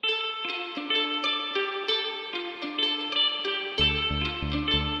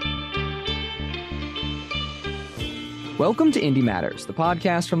Welcome to Indy Matters, the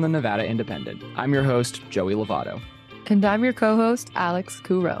podcast from the Nevada Independent. I'm your host, Joey Lovato. And I'm your co-host, Alex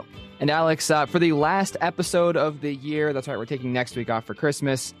Kuro. And Alex, for the last episode of the year, that's right, we're taking next week off for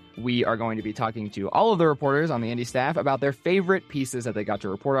Christmas, we are going to be talking to all of the reporters on the Indy staff about their favorite pieces that they got to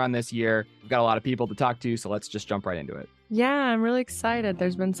report on this year. We've got a lot of people to talk to, so let's just jump right into it. Yeah, I'm really excited.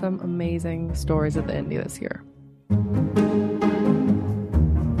 There's been some amazing stories at the Indy this year.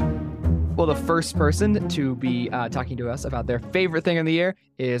 Well, the first person to be talking to us about their favorite thing of the year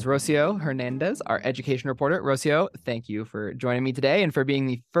is Rocio Hernandez, our education reporter. Rocio, thank you for joining me today and for being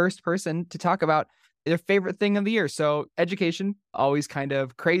the first person to talk about their favorite thing of the year. So education, always kind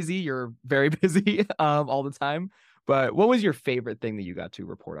of crazy. You're very busy all the time. But what was your favorite thing that you got to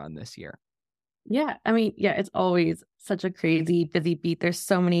report on this year? Yeah, it's always such a crazy, busy beat. There's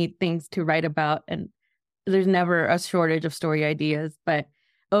so many things to write about, and there's never a shortage of story ideas. But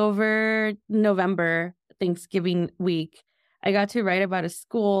over November, Thanksgiving week, I got to write about a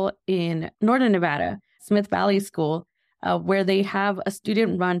school in Northern Nevada, Smith Valley School, where they have a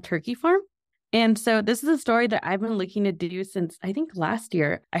student-run turkey farm. And so this is a story that I've been looking to do since, I think, last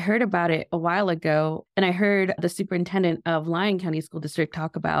year. I heard about it a while ago, and I heard the superintendent of Lyon County School District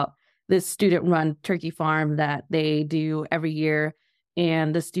talk about this student-run turkey farm that they do every year.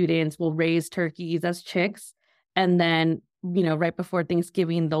 And the students will raise turkeys as chicks, and then right before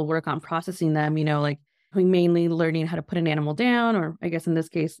Thanksgiving, they'll work on processing them, like mainly learning how to put an animal down, or I guess in this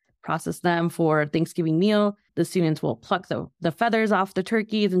case, process them for Thanksgiving meal. The students will pluck the feathers off the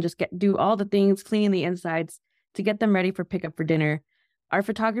turkeys and just do all the things, cleaning the insides to get them ready for pickup for dinner. Our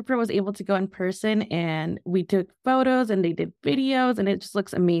photographer was able to go in person, and we took photos and they did videos, and it just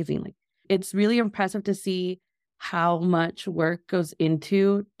looks amazing. Like, it's really impressive to see how much work goes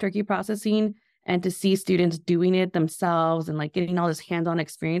into turkey processing. And to see students doing it themselves and getting all this hands-on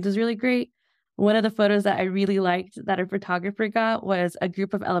experience is really great. One of the photos that I really liked that our photographer got was a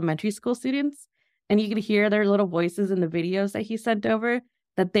group of elementary school students. And you could hear their little voices in the videos that he sent over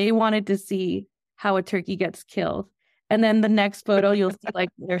that they wanted to see how a turkey gets killed. And then the next photo, you'll see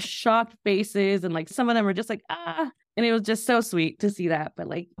their shocked faces, and some of them are just ah. And it was just so sweet to see that. But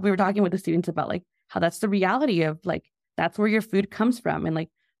we were talking with the students about how that's the reality of that's where your food comes from. And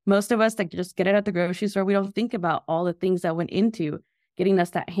most of us just get it at the grocery store. We don't think about all the things that went into getting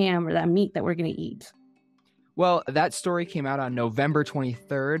us that ham or that meat that we're going to eat. Well, that story came out on November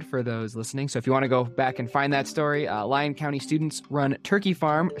 23rd for those listening. So if you want to go back and find that story, Lyon County students run turkey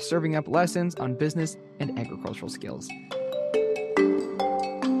farm, serving up lessons on business and agricultural skills.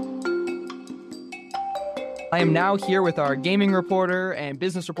 I am now here with our gaming reporter and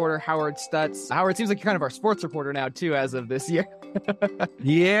business reporter, Howard Stutz. Howard, seems like you're kind of our sports reporter now, too, as of this year.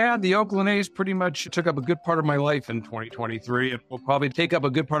 Yeah, the Oakland A's pretty much took up a good part of my life in 2023. It will probably take up a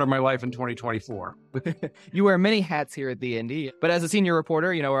good part of my life in 2024. You wear many hats here at the Indy, but as a senior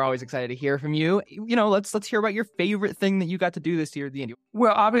reporter, we're always excited to hear from you. Let's hear about your favorite thing that you got to do this year at the Indy.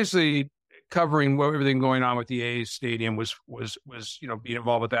 Well, obviously, covering everything going on with the A's stadium was being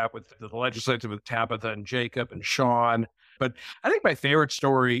involved with that, with the legislature, with Tabitha and Jacob and Sean. But I think my favorite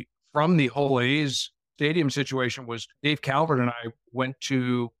story from the whole A's stadium situation was Dave Calvert and I went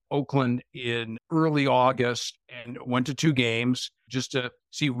to Oakland in early August and went to 2 games just to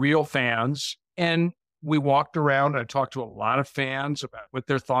see real fans. And we walked around and I talked to a lot of fans about what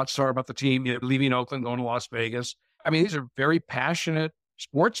their thoughts are about the team, leaving Oakland, going to Las Vegas. I mean, these are very passionate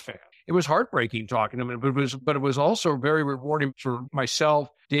sports fans. It was heartbreaking talking to them, but it was also very rewarding for myself,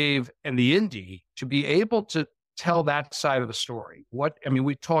 Dave, and the Indy to be able to tell that side of the story.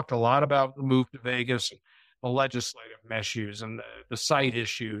 We talked a lot about the move to Vegas, and the legislative issues and the site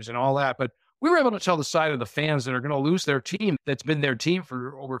issues and all that, but we were able to tell the side of the fans that are going to lose their team that's been their team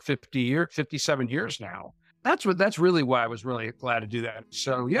for over 57 years now. That's really why I was really glad to do that.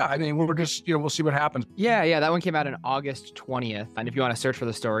 So, yeah, we're just, we'll see what happens. Yeah, that one came out on August 20th. And if you want to search for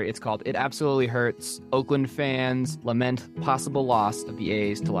the story, it's called It Absolutely Hurts. Oakland Fans Lament Possible Loss of the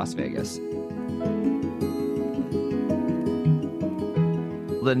A's to Las Vegas.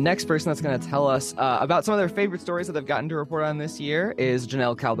 The next person that's going to tell us about some of their favorite stories that they've gotten to report on this year is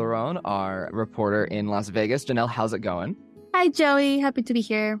Janelle Calderon, our reporter in Las Vegas. Janelle, how's it going? Hi, Joey. Happy to be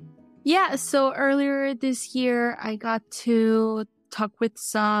here. Yeah, so earlier this year, I got to talk with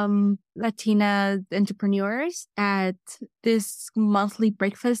some Latina entrepreneurs at this monthly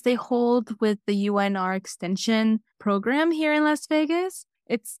breakfast they hold with the UNR Extension program here in Las Vegas.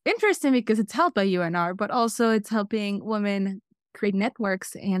 It's interesting because it's held by UNR, but also it's helping women create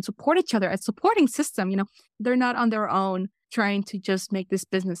networks and support each other. A supporting system, they're not on their own trying to just make this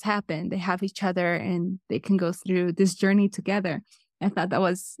business happen. They have each other and they can go through this journey together. I thought that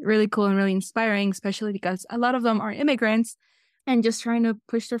was really cool and really inspiring, especially because a lot of them are immigrants and just trying to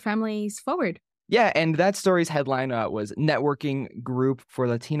push their families forward. Yeah, and that story's headline was Networking Group for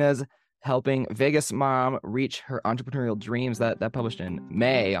Latinas Helping Vegas Mom Reach Her Entrepreneurial Dreams. That published in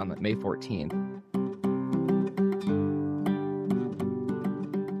May, on May 14th.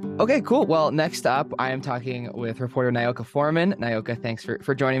 Okay, cool. Well, next up, I am talking with reporter Nyoka Foreman. Nyoka, thanks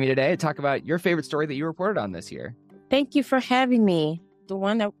for joining me today to talk about your favorite story that you reported on this year. Thank you for having me. The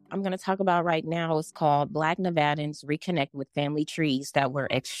one that I'm going to talk about right now is called Black Nevadans Reconnect with Family Trees That Were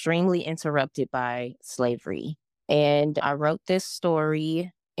Extremely Interrupted by Slavery. And I wrote this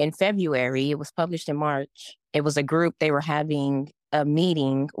story in February. It was published in March. It was a group, they were having a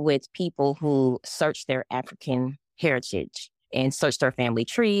meeting with people who searched their African heritage and searched their family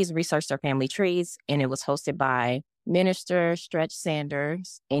trees, researched their family trees. And it was hosted by Minister Stretch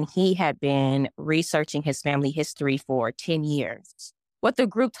Sanders, and he had been researching his family history for 10 years. What the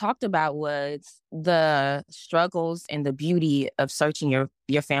group talked about was the struggles and the beauty of searching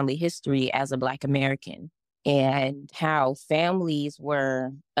your family history as a Black American, and how families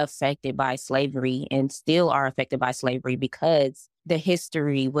were affected by slavery and still are affected by slavery because the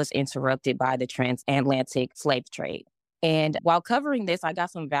history was interrupted by the transatlantic slave trade. And while covering this, I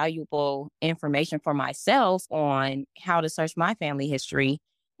got some valuable information for myself on how to search my family history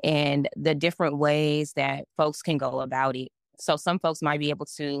and the different ways that folks can go about it. So some folks might be able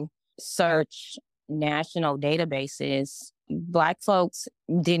to search national databases. Black folks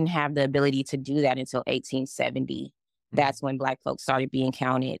didn't have the ability to do that until 1870. That's when Black folks started being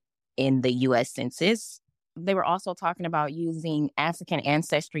counted in the U.S. Census. They were also talking about using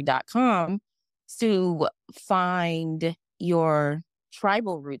AfricanAncestry.com to find your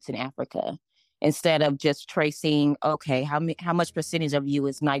tribal roots in Africa, instead of just tracing, okay, how much percentage of you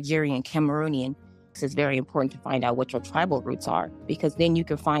is Nigerian, Cameroonian. It's very important to find out what your tribal roots are, because then you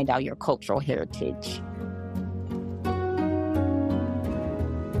can find out your cultural heritage.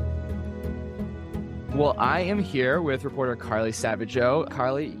 Well, I am here with reporter Carly Savageau.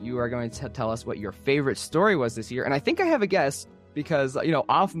 Carly, you are going to tell us what your favorite story was this year. And I think I have a guess because,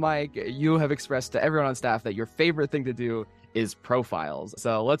 off mic, you have expressed to everyone on staff that your favorite thing to do is profiles.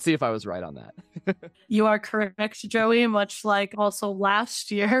 So let's see if I was right on that. You are correct, Joey. Much like also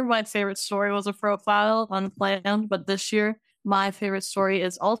last year, my favorite story was a profile, unplanned, but this year, my favorite story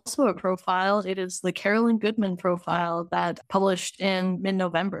is also a profile. It is the Carolyn Goodman profile that published in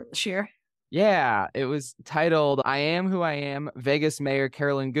mid-November this year. Yeah, it was titled, I Am Who I Am, Vegas Mayor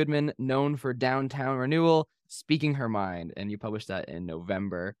Carolyn Goodman, known for downtown renewal, speaking her mind. And you published that in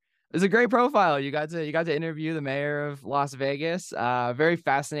November. It was a great profile. You got to interview the mayor of Las Vegas, very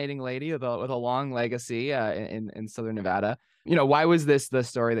fascinating lady with a long legacy in Southern Nevada. Why was this the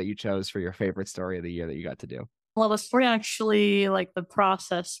story that you chose for your favorite story of the year that you got to do? Well, the story actually, the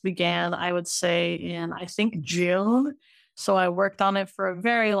process began, I would say, in, I think, June. So I worked on it for a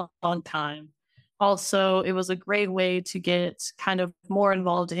very long time. Also, it was a great way to get kind of more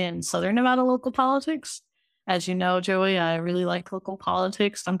involved in Southern Nevada local politics. As you know, Joey, I really like local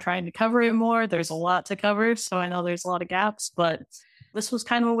politics. I'm trying to cover it more. There's a lot to cover, so I know there's a lot of gaps, but this was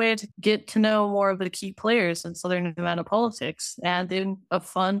kind of a way to get to know more of the key players in Southern Nevada politics and in a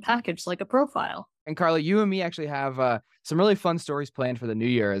fun package like a profile. And Carly, you and me actually have some really fun stories planned for the new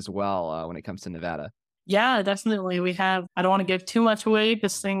year as well when it comes to Nevada. Yeah, definitely. We have, I don't want to give too much away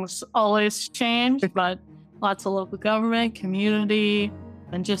because things always change, but lots of local government, community,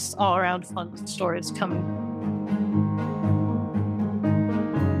 and just all around fun stories coming.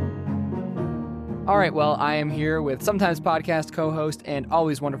 All right, well, I am here with Sometimes podcast co-host and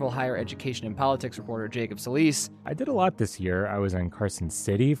always wonderful higher education and politics reporter Jacob Solis. I did a lot this year. I was in Carson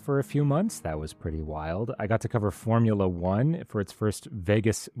City for a few months. That was pretty wild. I got to cover Formula One for its first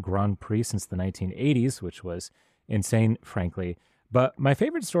Vegas Grand Prix since the 1980s, which was insane, frankly. But my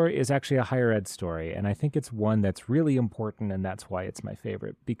favorite story is actually a higher ed story, and I think it's one that's really important, and that's why it's my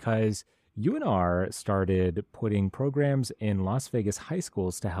favorite, because UNR started putting programs in Las Vegas high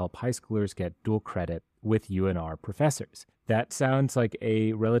schools to help high schoolers get dual credit with UNR professors. That sounds like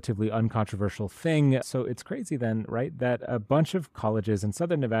a relatively uncontroversial thing, so it's crazy then, right, that a bunch of colleges in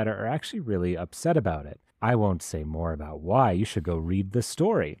Southern Nevada are actually really upset about it. I won't say more about why. You should go read the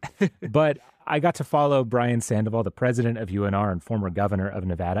story. But I got to follow Brian Sandoval, the president of UNR and former governor of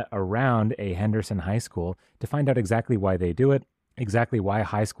Nevada, around a Henderson high school to find out exactly why they do it, exactly why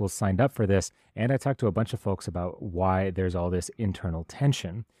high schools signed up for this, and I talked to a bunch of folks about why there's all this internal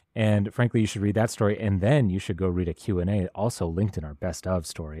tension. And frankly, you should read that story, and then you should go read a Q&A, also linked in our Best Of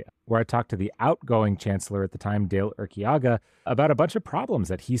story, where I talked to the outgoing chancellor at the time, Dale Urquiaga, about a bunch of problems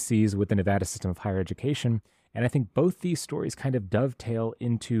that he sees with the Nevada system of higher education And I think both these stories kind of dovetail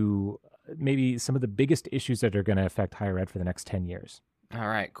into maybe some of the biggest issues that are going to affect higher ed for the next 10 years. All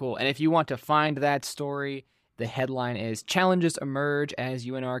right, cool. And if you want to find that story, the headline is Challenges Emerge as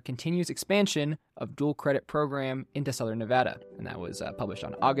UNR Continues Expansion of Dual Credit Program into Southern Nevada. And that was published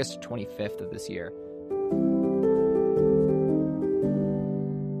on August 25th of this year.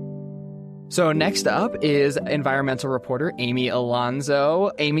 So next up is environmental reporter Amy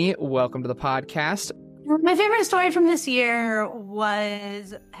Alonso. Amy, welcome to the podcast. My favorite story from this year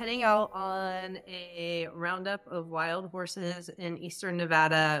was heading out on a roundup of wild horses in eastern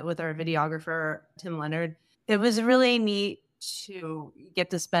Nevada with our videographer, Tim Leonard. It was really neat to get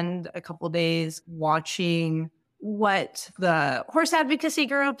to spend a couple days watching what the horse advocacy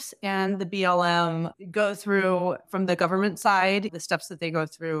groups and the BLM go through from the government side, the steps that they go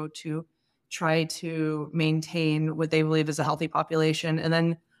through to try to maintain what they believe is a healthy population, and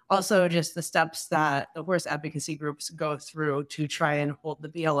then also just the steps that the horse advocacy groups go through to try and hold the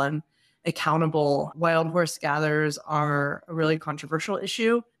BLM accountable. Wild horse gathers are a really controversial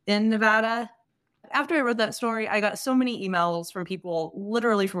issue in Nevada. After I wrote that story, I got so many emails from people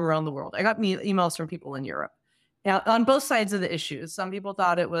literally from around the world. I got emails from people in Europe on both sides of the issues. Some people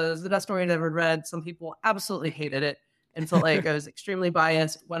thought it was the best story I'd ever read. Some people absolutely hated it and felt like I was extremely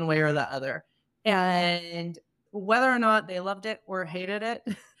biased one way or the other. And whether or not they loved it or hated it,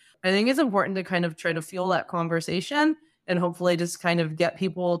 I think it's important to kind of try to fuel that conversation and hopefully just kind of get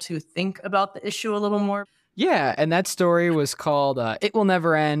people to think about the issue a little more. Yeah, and that story was called It Will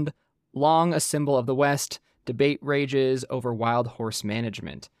Never End, Long a Symbol of the West, Debate Rages Over Wild Horse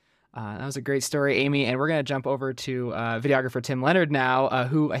Management. That was a great story, Amy, and we're going to jump over to videographer Tim Leonard now,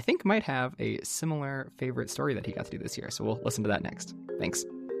 who I think might have a similar favorite story that he got to do this year. So we'll listen to that next. Thanks.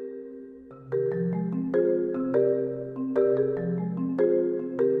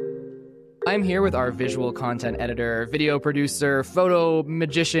 I'm here with our visual content editor, video producer, photo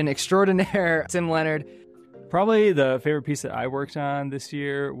magician extraordinaire, Tim Leonard. Probably the favorite piece that I worked on this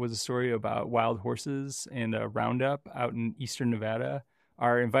year was a story about wild horses and a roundup out in eastern Nevada.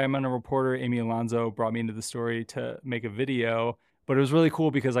 Our environmental reporter, Amy Alonso, brought me into the story to make a video, but it was really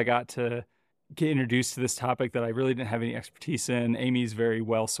cool because I got to get introduced to this topic that I really didn't have any expertise in. Amy's very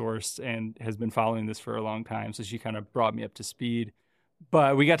well-sourced and has been following this for a long time, so she kind of brought me up to speed.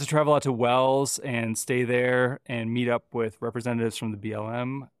 But we got to travel out to Wells and stay there and meet up with representatives from the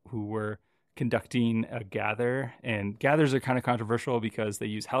BLM who were conducting a gather. And gathers are kind of controversial because they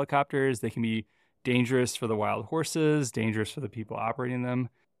use helicopters. They can be dangerous for the wild horses, dangerous for the people operating them.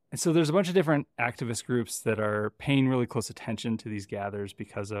 And so there's a bunch of different activist groups that are paying really close attention to these gathers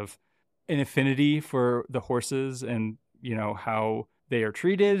because of an affinity for the horses and, you know, how they are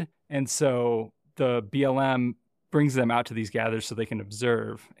treated. And so the BLM brings them out to these gathers so they can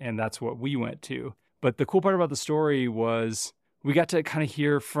observe. And that's what we went to. But the cool part about the story was we got to kind of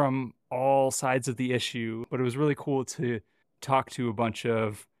hear from all sides of the issue, but it was really cool to talk to a bunch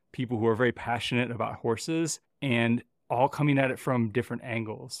of people who are very passionate about horses and all coming at it from different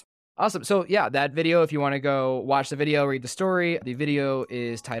angles. Awesome. So yeah, that video, if you want to go watch the video, read the story, the video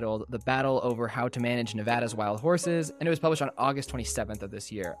is titled The Battle Over How to Manage Nevada's Wild Horses, and it was published on August 27th of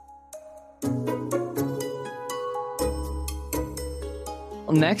this year.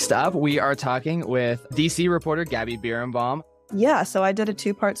 Next up, we are talking with DC reporter Gabby Birnbaum. Yeah, so I did a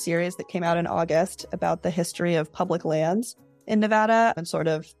 2-part series that came out in August about the history of public lands in Nevada and sort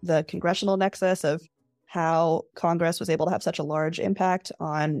of the congressional nexus of how Congress was able to have such a large impact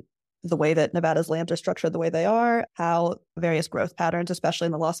on the way that Nevada's lands are structured the way they are, how various growth patterns, especially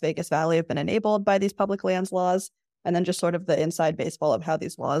in the Las Vegas Valley, have been enabled by these public lands laws, and then just sort of the inside baseball of how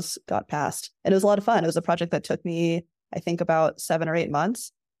these laws got passed. And it was a lot of fun. It was a project that took me, I think, about 7 or 8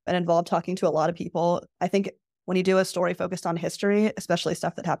 months and involved talking to a lot of people. I think when you do a story focused on history, especially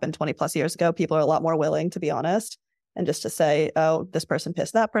stuff that happened 20 plus years ago, people are a lot more willing to be honest and just to say, oh, this person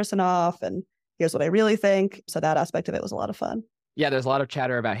pissed that person off and here's what I really think. So that aspect of it was a lot of fun. Yeah, there's a lot of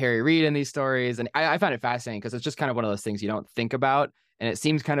chatter about Harry Reid in these stories. And I find it fascinating because it's just kind of one of those things you don't think about. And it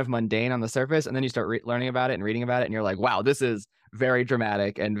seems kind of mundane on the surface. And then you start learning about it and reading about it. And you're like, wow, this is very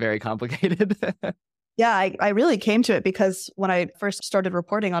dramatic and very complicated. Yeah, I really came to it because when I first started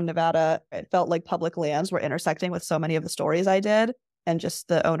reporting on Nevada, it felt like public lands were intersecting with so many of the stories I did. And just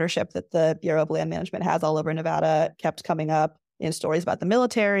the ownership that the Bureau of Land Management has all over Nevada kept coming up in stories about the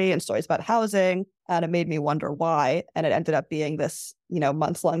military and stories about housing. And it made me wonder why. And it ended up being this,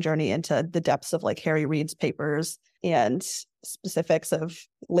 months-long journey into the depths of like Harry Reid's papers and specifics of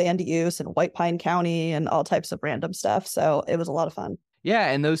land use and White Pine County and all types of random stuff. So it was a lot of fun.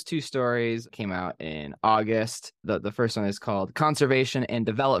 Yeah, and those two stories came out in August. The first one is called Conservation and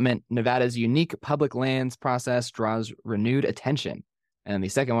Development. Nevada's unique public lands process draws renewed attention. And the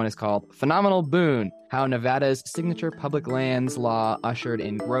second one is called Phenomenal Boon, How Nevada's signature public lands law ushered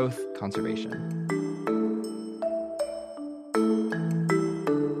in growth conservation.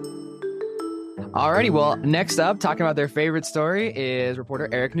 Alrighty, well, next up, talking about their favorite story is reporter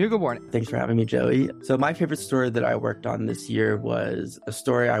Eric Nugaborn. Thanks for having me, Joey. So my favorite story that I worked on this year was a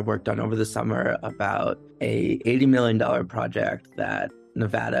story I worked on over the summer about a $80 million project that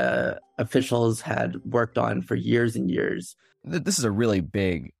Nevada officials had worked on for years and years. This is a really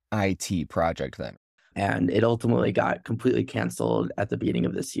big IT project then. And it ultimately got completely canceled at the beginning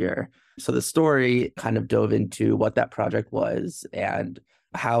of this year. So the story kind of dove into what that project was and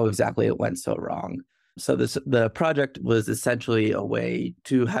how exactly it went so wrong. So the project was essentially a way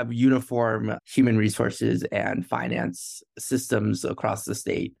to have uniform human resources and finance systems across the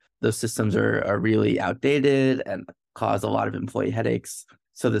state. Those systems are really outdated and cause a lot of employee headaches.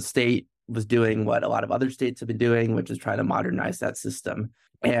 So the state was doing what a lot of other states have been doing, which is trying to modernize that system.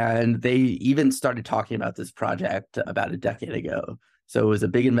 And they even started talking about this project about a decade ago. So it was a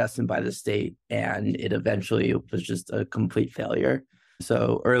big investment by the state, and it eventually was just a complete failure.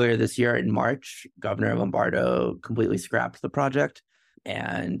 So earlier this year in March, Governor Lombardo completely scrapped the project,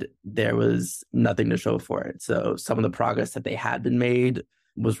 and there was nothing to show for it. So some of the progress that they had been made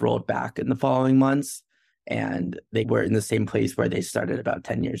was rolled back in the following months, and they were in the same place where they started about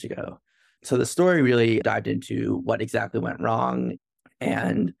 10 years ago. So the story really dived into what exactly went wrong,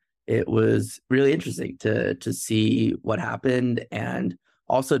 and it was really interesting to see what happened, and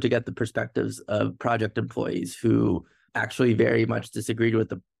also to get the perspectives of project employees who actually very much disagreed with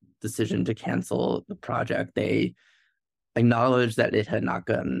the decision to cancel the project. They acknowledged that it had not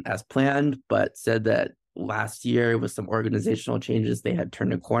gone as planned, but said that last year with some organizational changes, they had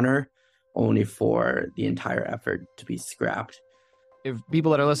turned a corner, only for the entire effort to be scrapped. If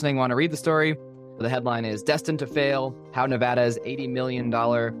people that are listening want to read the story, the headline is Destined to Fail, How Nevada's $80 million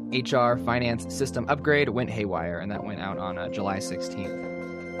HR Finance System Upgrade Went Haywire, and that went out on July 16th.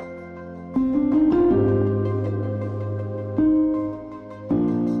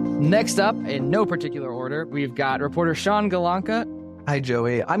 Next up, in no particular order, we've got reporter Sean Galanka. Hi,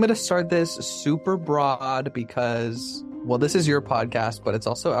 Joey. I'm going to start this super broad because, well, this is your podcast, but it's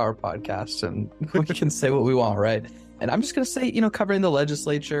also our podcast, and we can say what we want, right? And I'm just going to say, covering the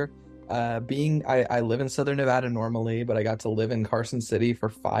legislature, I live in Southern Nevada normally, but I got to live in Carson City for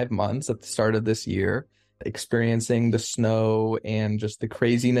 5 months at the start of this year, experiencing the snow and just the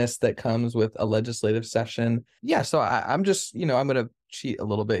craziness that comes with a legislative session. Yeah, so I'm just, I'm going to cheat a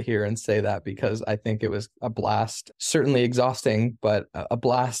little bit here and say that because I think it was a blast, certainly exhausting, but a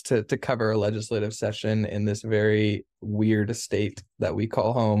blast to cover a legislative session in this very weird state that we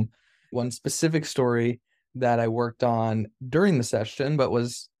call home. One specific story that I worked on during the session, but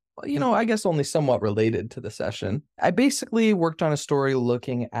was, I guess only somewhat related to the session. I basically worked on a story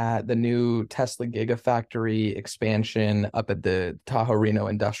looking at the new Tesla Gigafactory expansion up at the Tahoe Reno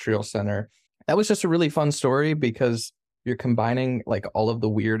Industrial Center. That was just a really fun story because you're combining like all of the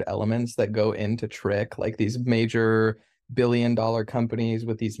weird elements that go into Trick, like these major billion-dollar companies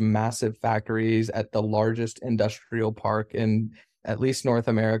with these massive factories at the largest industrial park in at least North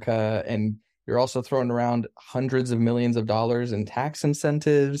America. And you're also throwing around hundreds of millions of dollars in tax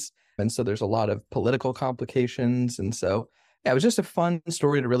incentives. And so there's a lot of political complications. And so, yeah, it was just a fun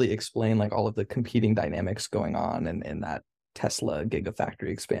story to really explain like all of the competing dynamics going on in that Tesla Gigafactory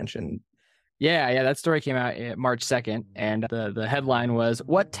expansion. Yeah, that story came out March 2nd, and the headline was,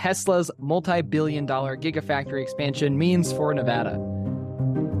 What Tesla's Multi-Billion-Dollar Gigafactory Expansion Means for Nevada.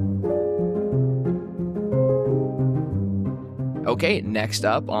 Okay, next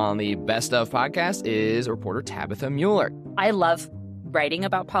up on the Best Of podcast is reporter Tabitha Mueller. I love writing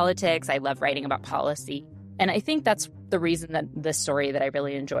about politics. I love writing about policy. And I think that's the reason that the story that I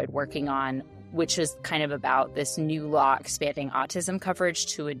really enjoyed working on, which is kind of about this new law expanding autism coverage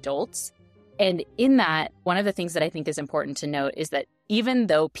to adults. And in that, one of the things that I think is important to note is that even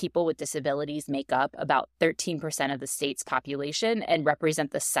though people with disabilities make up about 13% of the state's population and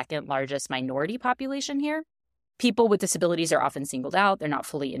represent the second largest minority population here, people with disabilities are often singled out. They're not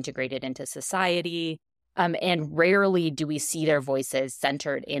fully integrated into society. And rarely do we see their voices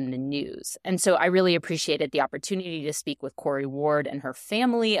centered in the news. And so I really appreciated the opportunity to speak with Corey Ward and her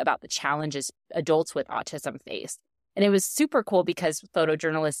family about the challenges adults with autism face. And it was super cool because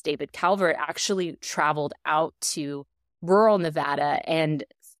photojournalist David Calvert actually traveled out to rural Nevada and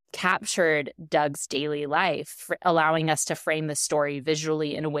captured Doug's daily life, allowing us to frame the story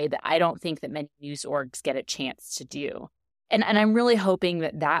visually in a way that I don't think that many news orgs get a chance to do. And I'm really hoping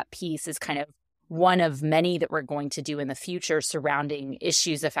that piece is kind of one of many that we're going to do in the future surrounding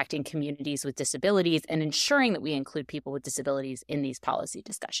issues affecting communities with disabilities and ensuring that we include people with disabilities in these policy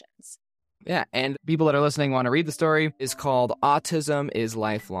discussions. Yeah, and people that are listening want to read the story. It's called Autism is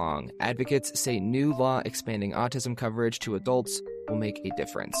Lifelong. Advocates say new law expanding autism coverage to adults will make a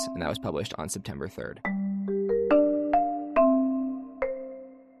difference. And that was published on September 3rd.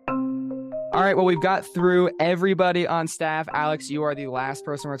 All right, well, we've got through everybody on staff. Alex, you are the last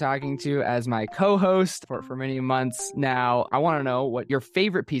person we're talking to as my co-host for many months now. I want to know what your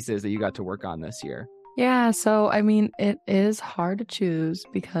favorite piece is that you got to work on this year. Yeah, so I mean, it is hard to choose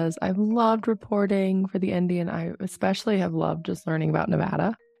because I've loved reporting for the Indy, and I especially have loved just learning about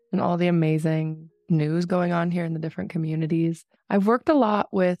Nevada and all the amazing news going on here in the different communities. I've worked a lot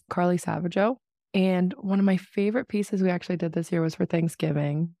with Carly Savageau, and one of my favorite pieces we actually did this year was for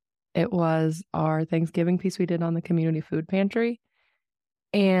Thanksgiving. It was our Thanksgiving piece we did on the community food pantry.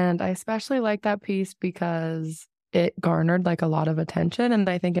 And I especially like that piece because it garnered like a lot of attention, and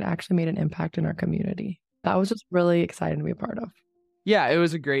I think it actually made an impact in our community. That was just really exciting to be a part of. Yeah, it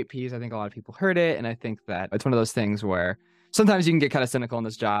was a great piece. I think a lot of people heard it, and I think that it's one of those things where sometimes you can get kind of cynical in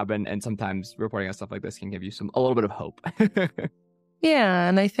this job, and sometimes reporting on stuff like this can give you a little bit of hope. Yeah,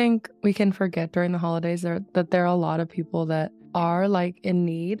 and I think we can forget during the holidays that there are a lot of people that are like in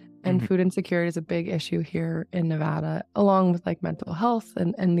need, and food insecurity is a big issue here in Nevada, along with like mental health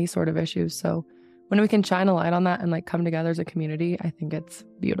and these sort of issues. So when we can shine a light on that and like come together as a community, I think it's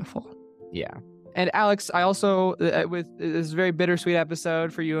beautiful. Yeah. And Alex, I also, this is a very bittersweet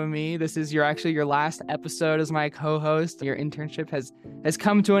episode for you and me. This is your last episode as my co-host. Your internship has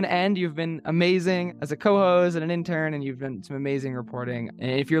come to an end. You've been amazing as a co-host and an intern, and you've done some amazing reporting.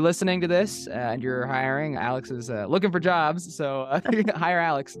 And if you're listening to this and you're hiring, Alex is looking for jobs, so hire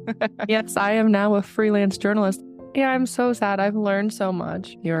Alex. Yes, I am now a freelance journalist. Yeah, I'm so sad. I've learned so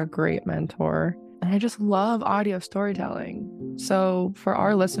much. You're a great mentor. And I just love audio storytelling. So for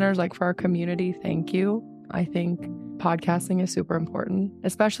our listeners, like for our community, thank you. I think podcasting is super important,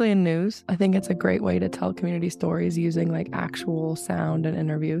 especially in news. I think it's a great way to tell community stories using like actual sound and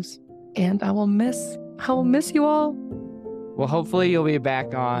interviews. And I will miss you all. Well, hopefully you'll be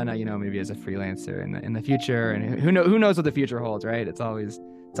back on, maybe as a freelancer in the future. And who knows what the future holds, right? It's always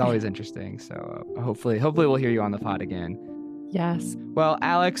interesting. So hopefully we'll hear you on the pod again. Yes. Well,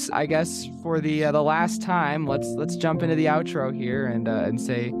 Alex, I guess for the last time, let's jump into the outro here and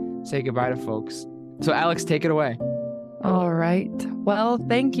say goodbye to folks. So, Alex, take it away. All right. Well,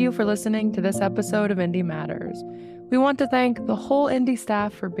 thank you for listening to this episode of Indy Matters. We want to thank the whole Indy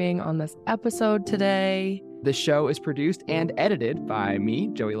staff for being on this episode today. The show is produced and edited by me,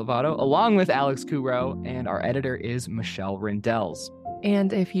 Joey Lovato, along with Alex Kuro, and our editor is Michelle Rindels.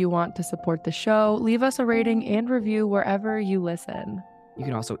 And if you want to support the show, leave us a rating and review wherever you listen. You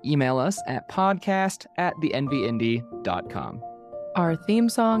can also email us at podcast@thenvyindy.com. Our theme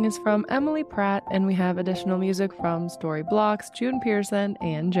song is from Emily Pratt, and we have additional music from Story Blocks, June Pearson,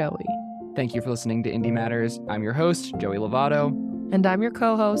 and Joey. Thank you for listening to Indy Matters. I'm your host, Joey Lovato. And I'm your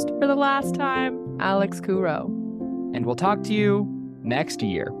co-host for the last time, Alex Kuro. And we'll talk to you next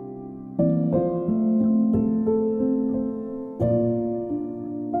year.